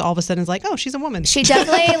 she just all of a sudden is like, oh, she's a woman. She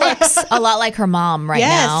definitely looks a lot like her mom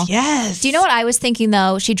now. Yes. Do you know what I was thinking,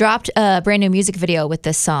 though? She dropped a brand new music video with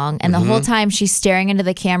this song, and the whole time she's staring into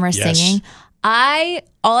the camera singing.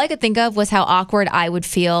 All I could think of was how awkward I would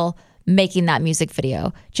feel making that music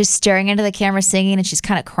video. Just staring into the camera singing, and she's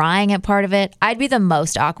kind of crying at part of it. I'd be the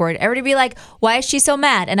most awkward. Everybody would be like, why is she so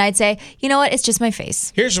mad? And I'd say, you know what? It's just my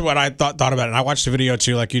face. Here's what I thought about it. And I watched the video,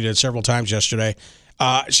 too, like you did several times yesterday.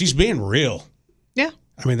 She's being real. Yeah.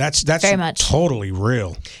 I mean, that's very much totally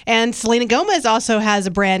real. And Selena Gomez also has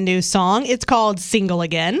a brand new song. It's called Single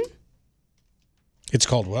Again. It's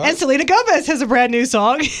called what? And Selena Gomez has a brand new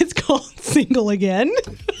song. It's called Single Again.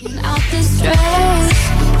 Out this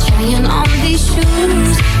dress, trying on these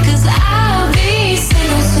shoes, 'cause I'll be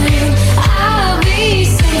single soon. I'll be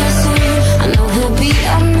single soon. I know he'll be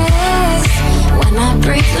a mess when I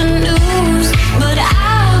break the news, but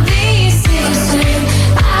I'll be single soon.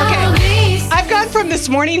 I'll be I've gone from this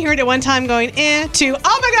morning hearing it one time going, to,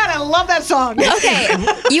 oh my God, I love that song. Okay,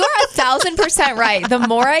 you are 1,000% right. The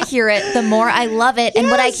more I hear it, the more I love it. And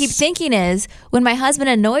what I keep thinking is, when my husband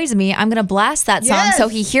annoys me, I'm going to blast that song so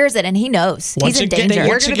he hears it and he knows. Once He's in again- danger.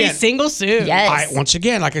 You're going to be single soon. Yes. Once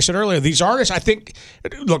again, like I said earlier, these artists, I think,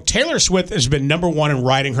 look, Taylor Swift has been number one in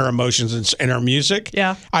writing her emotions in her music.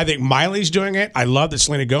 Yeah. I think Miley's doing it. I love that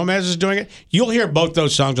Selena Gomez is doing it. You'll hear both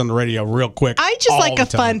those songs on the radio real quick. I just all like the a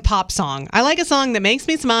time. fun pop song. I like a song that makes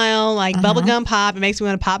me smile, like bubblegum pop. It makes me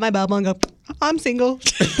want to pop my bubble and go, I'm single.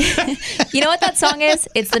 You know what that song is?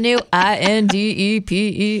 It's the new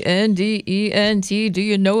INDEPENDENT. Do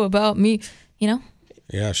you know about me? You know?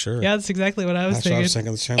 Yeah, sure. Yeah, that's exactly what I was That's thinking. what I was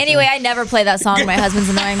thinking the same Anyway, thing. I never play that song when my husband's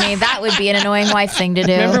annoying me. That would be an annoying wife thing to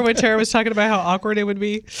do. Remember when Tara was talking about how awkward it would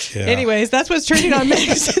be? Yeah. Anyways, that's what's trending on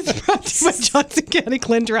Mix. It's brought to you by Johnson County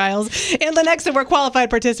Clin Trials. And Lenexa, where qualified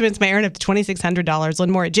participants may earn up to $2,600.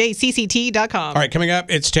 Learn more at jcct.com. All right, coming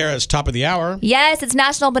up, it's Tara's top of the hour. Yes, it's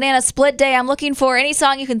National Banana Split Day. I'm looking for any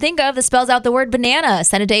song you can think of that spells out the word banana.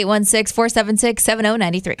 Send it to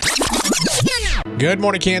 816-476-7093. Good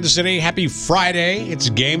morning, Kansas City. Happy Friday. It's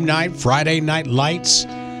game night, Friday Night Lights.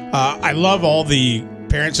 I love all the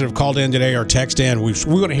parents that have called in today or text in. We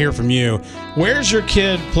want to hear from you. Where's your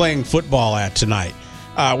kid playing football at tonight?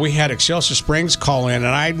 We had Excelsior Springs call in, and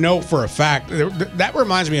I know for a fact that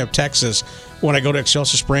reminds me of Texas when I go to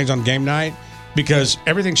Excelsior Springs on game night because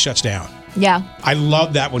everything shuts down. Yeah. I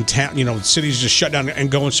love that when cities just shut down and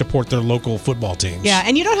go and support their local football teams. Yeah,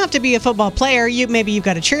 and you don't have to be a football player. Maybe you've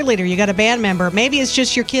got a cheerleader, you got a band member. Maybe it's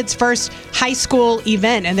just your kid's first high school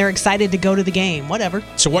event and they're excited to go to the game. Whatever.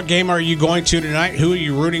 So what game are you going to tonight? Who are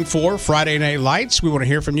you rooting for? Friday Night Lights. We want to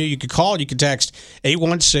hear from you. You can call. You can text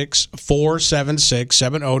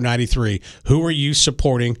 816-476-7093. Who are you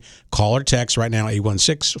supporting? Call or text right now,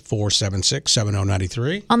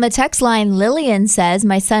 816-476-7093. On the text line, Lillian says,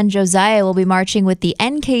 my son Josiah will be marching with the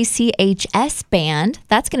NKCHS band.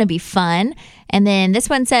 That's going to be fun. And then this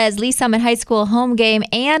one says, Lee Summit High School home game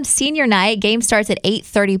and senior night. Game starts at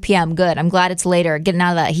 8:30 p.m. Good. I'm glad it's later. Getting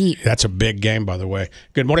out of that heat. That's a big game, by the way.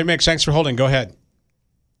 Good morning, Mix. Thanks for holding. Go ahead.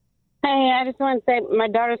 Hey, I just want to say my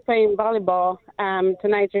daughter's playing volleyball.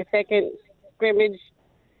 Tonight's her second scrimmage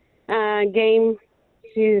game.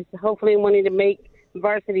 She's hopefully wanting to make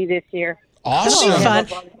varsity this year. Awesome. That'll be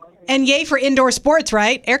fun. And yay for indoor sports,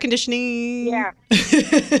 right? Air conditioning. Yeah.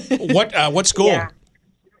 What school? Yeah.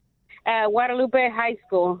 Guadalupe High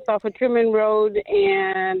School, off of Truman Road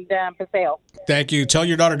and Paseo. Thank you. Tell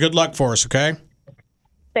your daughter good luck for us, okay?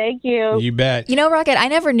 Thank you. You bet. You know, Rocket, I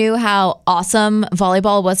never knew how awesome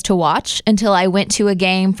volleyball was to watch until I went to a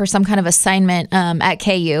game for some kind of assignment at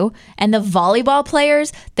KU. And the volleyball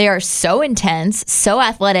players, they are so intense, so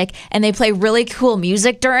athletic, and they play really cool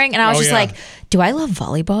music during. And I was like, do I love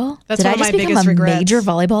volleyball? That's Did one I of just my become biggest a regrets. major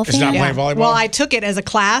volleyball fan? Is not playing volleyball? Well, I took it as a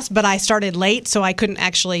class, but I started late, so I couldn't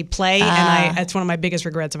actually play. And it's one of my biggest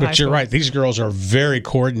regrets of high But school. you're right. These girls are very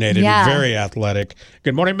coordinated and very athletic.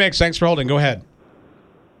 Good morning, Mix. Thanks for holding. Go ahead.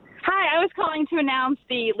 Hi, I was calling to announce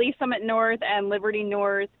the Lee Summit North and Liberty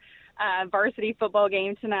North varsity football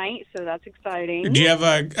game tonight, so that's exciting. Do you have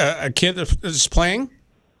a kid that's playing?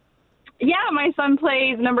 Yeah, my son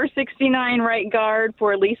plays number 69 right guard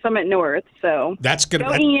for Lee Summit North, so That's gonna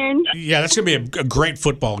go Ian. Yeah, that's gonna be a great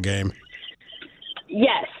football game.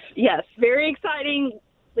 Yes, very exciting.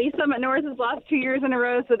 Lee Summit North has lost 2 years in a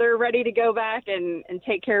row, so they're ready to go back and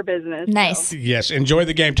take care of business. Nice. So. Yes, enjoy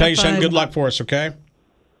the game. Tell your son good luck for us, okay?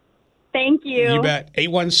 Thank you. You bet.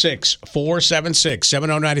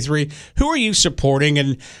 816-476-7093. Who are you supporting?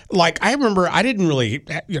 And I remember I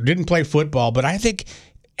didn't play football, but I think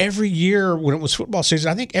every year when it was football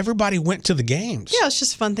season, I think everybody went to the games. Yeah, it's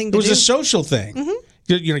just a fun thing to do. It was a social thing. Mm-hmm.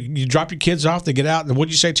 You drop your kids off, they get out, and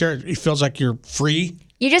what'd you say, Tara? It feels like you're free.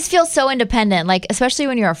 You just feel so independent, especially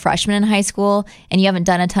when you're a freshman in high school and you haven't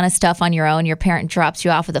done a ton of stuff on your own. Your parent drops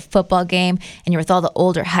you off with a football game and you're with all the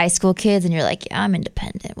older high school kids and you're like, yeah, I'm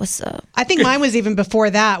independent. What's up? I think mine was even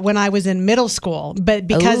before that when I was in middle school. But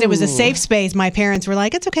because it was a safe space, my parents were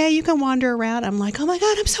like, it's okay, you can wander around. I'm like, oh my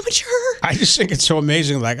God, I'm so mature. I just think it's so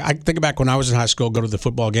amazing. I think back when I was in high school, go to the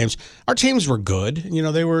football games. Our teams were good.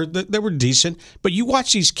 They were decent. But you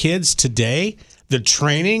watch these kids today, the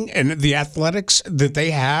training and the athletics that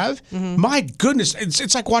they have, my goodness,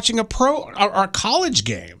 it's like watching a pro or a college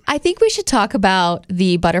game. I think we should talk about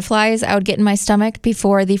the butterflies I would get in my stomach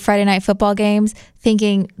before the Friday night football games,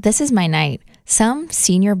 thinking, this is my night. Some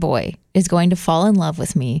senior boy is going to fall in love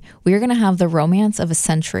with me. We are going to have the romance of a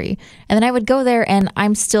century. And then I would go there and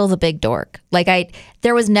I'm still the big dork.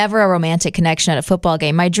 There was never a romantic connection at a football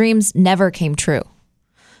game. My dreams never came true.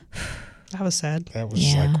 That was sad. That was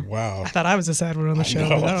wow. I thought I was a sad one on the show.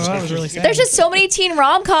 But that was really sad. There's just so many teen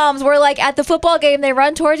rom-coms where at the football game, they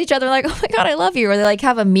run towards each other like, oh my God, I love you. Or they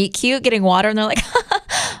have a meet cute getting water and they're like,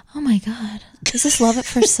 oh my God, is this love at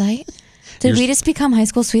first sight? Did we just become high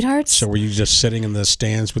school sweethearts? So were you just sitting in the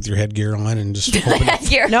stands with your headgear on and just hoping?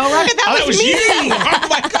 No, Rocket, that was me. You. Oh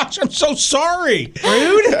my gosh, I'm so sorry.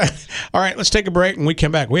 Rude. All right, let's take a break. When we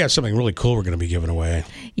come back, we have something really cool we're going to be giving away.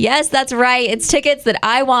 Yes, that's right. It's tickets that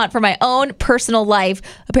I want for my own personal life.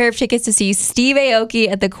 A pair of tickets to see Steve Aoki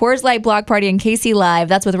at the Coors Light Block Party in KC Live.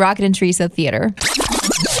 That's with Rocket and Teresa Theater.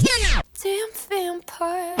 Damn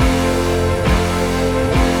vampire.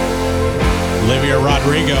 Olivia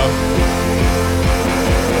Rodrigo.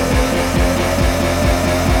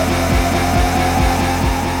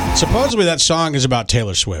 Supposedly that song is about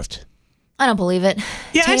Taylor Swift. I don't believe it.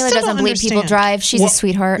 Yeah, I Taylor still doesn't don't believe people understand. drive. She's a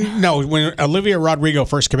sweetheart. No, when Olivia Rodrigo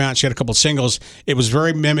first came out, she had a couple singles. It was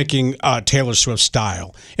very mimicking Taylor Swift's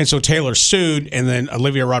style. And so Taylor sued, and then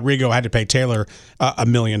Olivia Rodrigo had to pay Taylor $1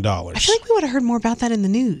 million. I feel like we would have heard more about that in the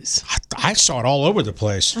news. I saw it all over the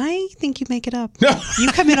place. I think you make it up.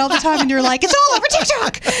 You come in all the time and you're like, it's all over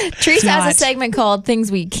TikTok. Teresa has a segment called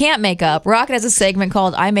Things We Can't Make Up. Rocket has a segment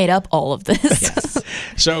called I Made Up All of This.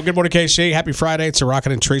 So good morning, KC. Happy Friday. It's the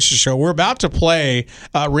Rocket and Teresa show. We're about to play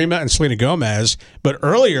Rima and Selena Gomez, but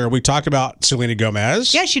earlier we talked about Selena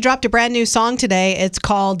Gomez. Yeah, she dropped a brand new song today. It's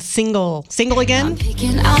called Single. Single again?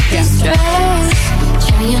 Picking out this dress,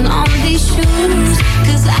 trying on these shoes,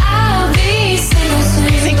 'cause I'll be single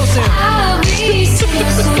soon. Single soon. I'll be single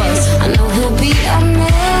soon. I know he'll be a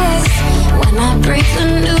mess when I break the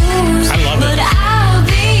news. I love it. But I'll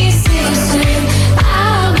be single soon.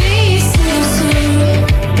 I'll be single soon.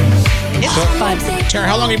 It's fun. Tara,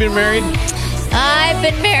 how long have you been married? I've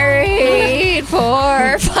been married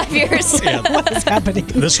for 5 years. What is happening?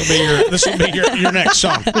 This will be your next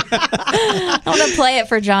song. I want to play it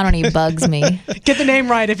for John when he bugs me. Get the name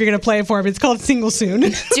right if you're going to play it for him. It's called Single Soon.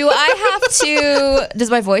 Does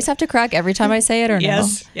my voice have to crack every time I say it or no?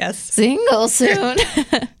 Yes. Single soon.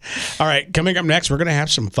 All right, coming up next, we're going to have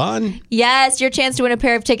some fun. Yes, your chance to win a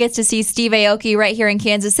pair of tickets to see Steve Aoki right here in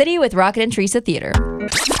Kansas City with Rocket and Teresa Theater.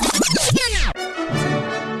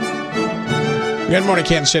 Good morning,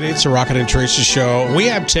 Kansas City. It's the Rocket and Teresa show. We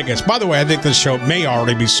have tickets. By the way, I think this show may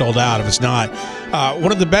already be sold out if it's not.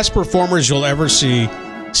 One of the best performers you'll ever see,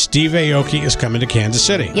 Steve Aoki, is coming to Kansas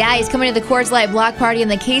City. Yeah, he's coming to the Coors Light Block Party in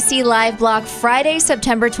the KC Live Block Friday,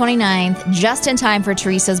 September 29th, just in time for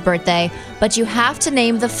Teresa's birthday. But you have to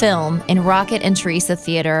name the film in Rocket and Teresa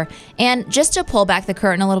Theater. And just to pull back the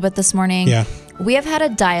curtain a little bit this morning, we have had a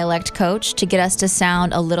dialect coach to get us to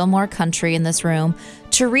sound a little more country in this room.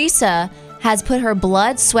 Teresa has put her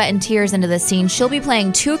blood, sweat, and tears into this scene. She'll be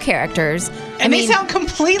playing two characters. And they sound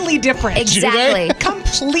completely different. Exactly.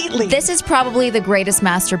 Completely. This is probably the greatest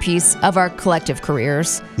masterpiece of our collective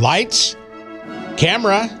careers. Lights,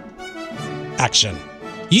 camera, action.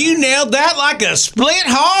 You nailed that like a split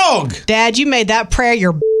hog. Dad, you made that prayer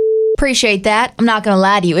your Appreciate that. I'm not going to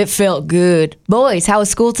lie to you. It felt good. Boys, how was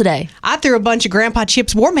school today? I threw a bunch of Grandpa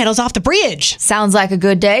Chip's war medals off the bridge. Sounds like a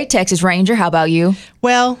good day. Texas Ranger, how about you?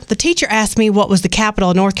 Well, the teacher asked me what was the capital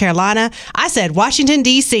of North Carolina. I said Washington,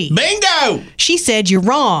 D.C. Bingo! She said, you're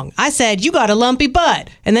wrong. I said, you got a lumpy butt.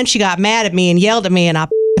 And then she got mad at me and yelled at me, and I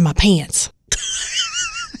in my pants.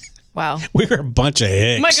 Wow. We were a bunch of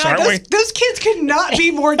hicks, Oh my God, those kids could not be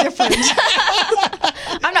more different.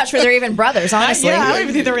 I'm not sure they're even brothers, honestly. I don't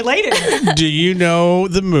even think they're related. Do you know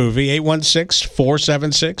the movie?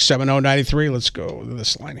 816-476-7093. Let's go to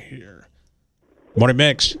this line here. Morning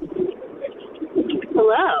Mix.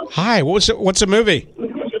 Hello. Hi, what's the movie?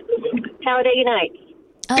 Talladega Nights.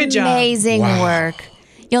 Good job. Amazing work.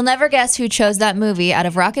 You'll never guess who chose that movie out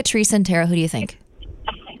of Rocket, Teresa, and Tara. Who do you think?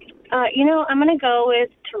 I'm going to go with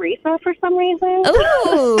Teresa for some reason.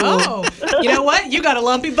 Ooh. Oh, you know what? You got a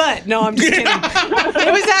lumpy butt. No, I'm just kidding.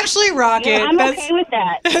 It was actually Rocket. Yeah, I'm okay with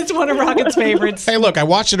that. That's one of Rocket's favorites. Hey, look, I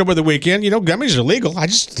watched it over the weekend. You know, gummies are legal. I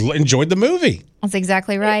just enjoyed the movie. That's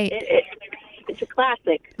exactly right. It's a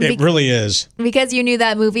classic. It really is. Because you knew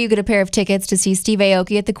that movie, you get a pair of tickets to see Steve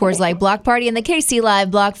Aoki at the Coors Light Block Party in the KC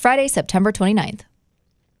Live Block Friday, September 29th.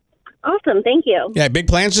 Awesome. Thank you. Yeah, big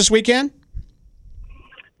plans this weekend?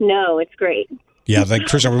 No, it's great. Yeah, like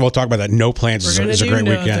Trish and we both talk about that. No plans is a great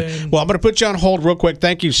weekend. Well, I'm going to put you on hold real quick.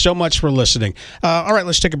 Thank you so much for listening. All right,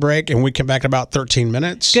 let's take a break, and we come back in about 13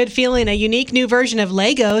 minutes. Good feeling. A unique new version of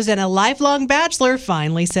Legos, and a lifelong bachelor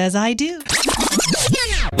finally says I do.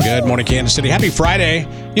 Good morning, Kansas City. Happy Friday.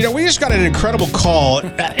 You know, we just got an incredible call.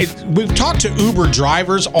 We've talked to Uber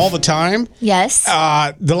drivers all the time. Yes.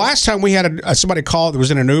 The last time we had somebody call that was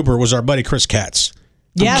in an Uber was our buddy Chris Katz.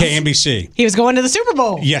 Yes. KNBC. He was going to the Super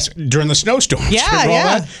Bowl. Yes, during the snowstorms.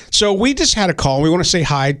 Yeah. So we just had a call. We want to say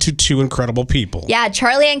hi to two incredible people. Yeah,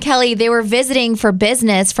 Charlie and Kelly, they were visiting for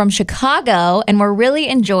business from Chicago and were really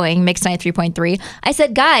enjoying Mix 93.3. I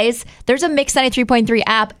said, guys, there's a Mix 93.3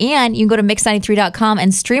 app, and you can go to Mix93.com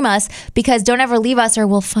and stream us, because don't ever leave us or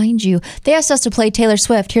we'll find you. They asked us to play Taylor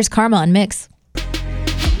Swift. Here's Karma on Mix.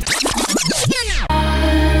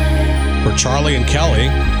 For Charlie and Kelly,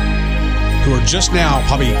 who are just now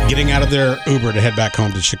probably getting out of their Uber to head back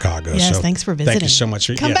home to Chicago. Yes, so thanks for visiting. Thank you so much.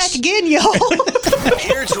 Come back again, y'all.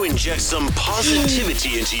 Here to inject some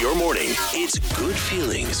positivity into your morning. It's Good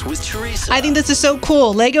Feelings with Teresa. I think this is so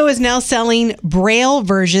cool. Lego is now selling Braille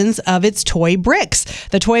versions of its toy bricks.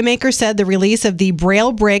 The toy maker said the release of the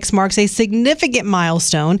Braille bricks marks a significant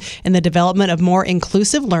milestone in the development of more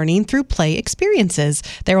inclusive learning through play experiences.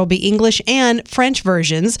 There will be English and French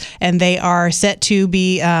versions, and they are set to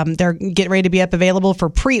be, they're getting ready to be available for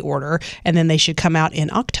pre-order, and then they should come out in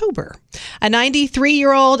October. A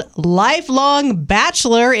 93-year-old lifelong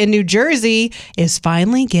bachelor in New Jersey is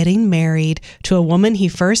finally getting married to a woman he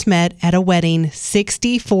first met at a wedding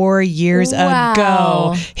 64 years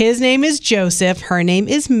ago. His name is Joseph. Her name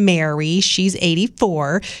is Mary. She's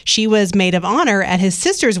 84. She was maid of honor at his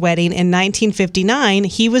sister's wedding in 1959.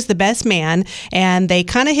 He was the best man, and they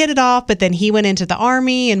kind of hit it off, but then he went into the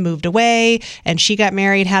Army and moved away, and she got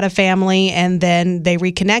married, had a family, and then they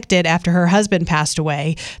reconnected after her husband passed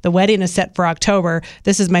away. The wedding is set for October.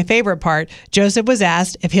 This is my favorite part. Joseph was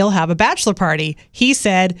asked if he'll have a bachelor party. He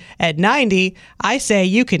said, at 90, I say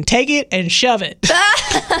you can take it and shove it.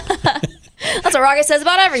 That's what Rocket says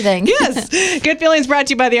about everything. Yes. Good Feelings brought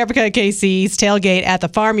to you by the Uppercut KC's tailgate at the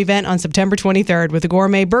farm event on September 23rd with a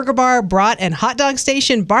gourmet burger bar, brat and hot dog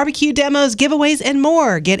station, barbecue demos, giveaways, and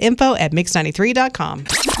more. Get info at mix93.com.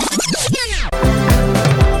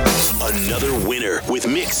 Another winner with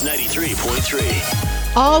Mix 93.3.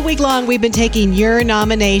 All week long, we've been taking your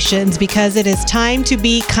nominations because it is time to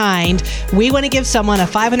be kind. We want to give someone a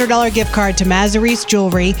 $500 gift card to Mazarise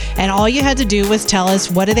Jewelry, and all you had to do was tell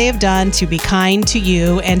us what they have done to be kind to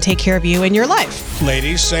you and take care of you in your life.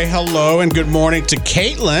 Ladies, say hello and good morning to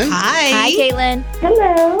Caitlin. Hi. Hi, Caitlin.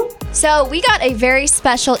 Hello. So we got a very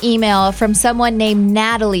special email from someone named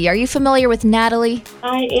Natalie. Are you familiar with Natalie?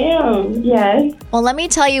 I am, yes. Well, let me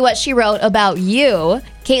tell you what she wrote about you.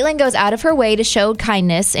 Caitlin goes out of her way to show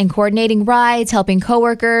kindness in coordinating rides, helping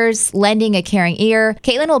coworkers, lending a caring ear.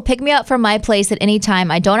 Caitlin will pick me up from my place at any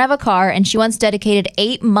time. I don't have a car, and she once dedicated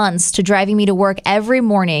 8 months to driving me to work every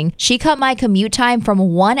morning. She cut my commute time from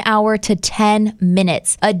 1 hour to 10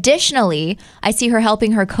 minutes. Additionally, I see her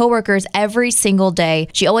helping her coworkers every single day.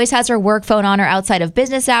 She always has her work phone on her outside of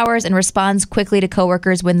business hours and responds quickly to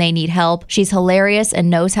coworkers when they need help. She's hilarious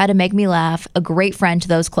and knows how to make me laugh. A great friend to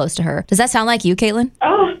those close to her. Does that sound like you, Caitlin?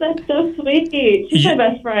 Oh, that's so sweet. She's my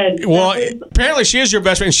best friend. Well, apparently she is your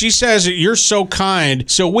best friend. She says that you're so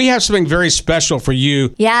kind. So we have something very special for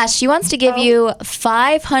you. Yeah, she wants to give you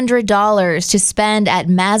 $500 to spend at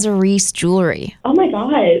Mazarise Jewelry. Oh, my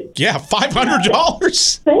God. Yeah,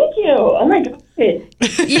 $500. Thank you. Oh, my God.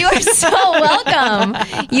 You are so welcome.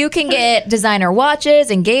 You can get designer watches,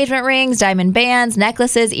 engagement rings, diamond bands,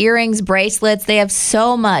 necklaces, earrings, bracelets. They have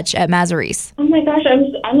so much at Mazarise. Oh my gosh,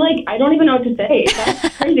 I'm like, I don't even know what to say.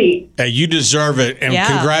 That's crazy. Hey, you deserve it, and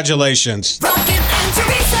congratulations. Rocket and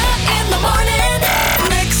Teresa in the morning.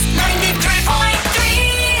 Mix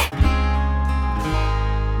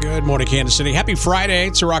 93.3. Good morning, Kansas City. Happy Friday.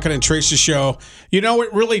 It's a Rocket and Teresa show. You know,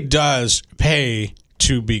 it really does pay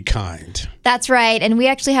to be kind. That's right. And we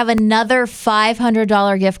actually have another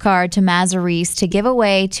 $500 gift card to Mazarise to give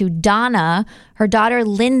away to Donna. Her daughter,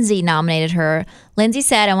 Lindsay, nominated her. Lindsay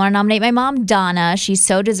said, I want to nominate my mom, Donna. She's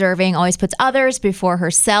so deserving, always puts others before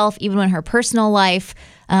herself, even when her personal life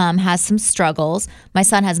has some struggles. My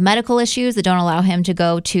son has medical issues that don't allow him to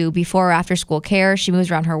go to before or after school care. She moves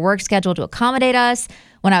around her work schedule to accommodate us.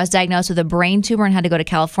 When I was diagnosed with a brain tumor and had to go to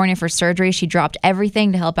California for surgery, she dropped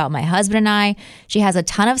everything to help out my husband and I. She has a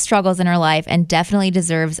ton of struggles in her life and definitely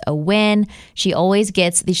deserves a win. She always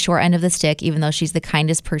gets the short end of the stick, even though she's the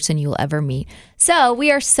kindest person you'll ever meet. So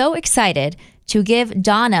we are so excited to give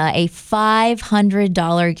Donna a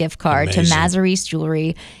 $500 gift card to Mazarise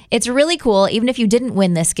Jewelry. It's really cool. Even if you didn't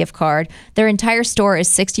win this gift card, their entire store is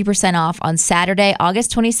 60% off on Saturday,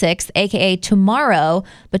 August 26th, aka tomorrow,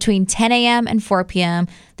 between 10 a.m. and 4 p.m.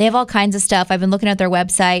 They have all kinds of stuff. I've been looking at their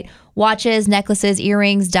website. Watches, necklaces,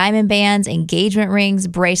 earrings, diamond bands, engagement rings,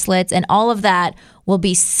 bracelets, and all of that will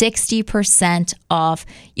be 60% off.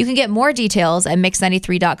 You can get more details at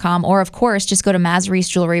mix93.com, or of course, just go to Mazarise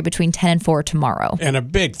Jewelry between 10 and 4 tomorrow. And a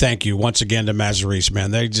big thank you once again to Mazarise,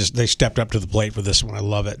 man. They stepped up to the plate with this one. I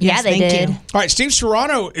love it. Yeah, they did. All right, Steve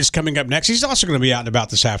Serrano is coming up next. He's also going to be out and about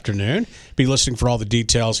this afternoon. Be listening for all the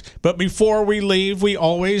details. But before we leave, we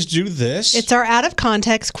always do this. It's our out of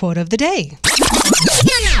context quote of the day.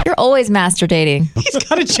 You're always master dating. He's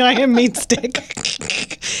got a giant meat stick.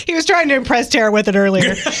 He was trying to impress Tara with it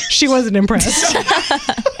earlier. She wasn't impressed.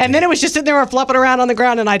 And then it was just sitting there flopping around on the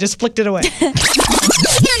ground, and I just flicked it away.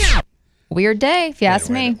 Weird day, if you ask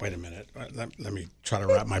me. Wait a minute. Let me try to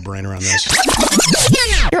wrap my brain around this.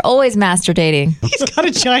 You're always master dating. He's got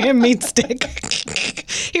a giant meat stick.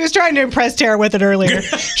 He was trying to impress Tara with it earlier.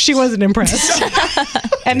 She wasn't impressed.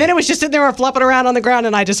 And then it was just sitting there flopping around on the ground,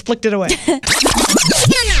 and I just flicked it away.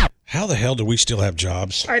 How the hell do we still have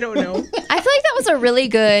jobs? I don't know. I feel like that was a really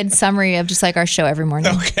good summary of just like our show every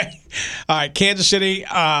morning. Okay. All right, Kansas City,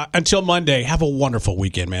 until Monday, have a wonderful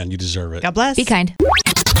weekend, man. You deserve it. God bless. Be kind.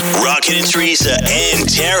 Rocket and Teresa and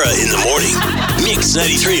Tara in the morning. Mix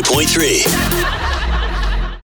 93.3.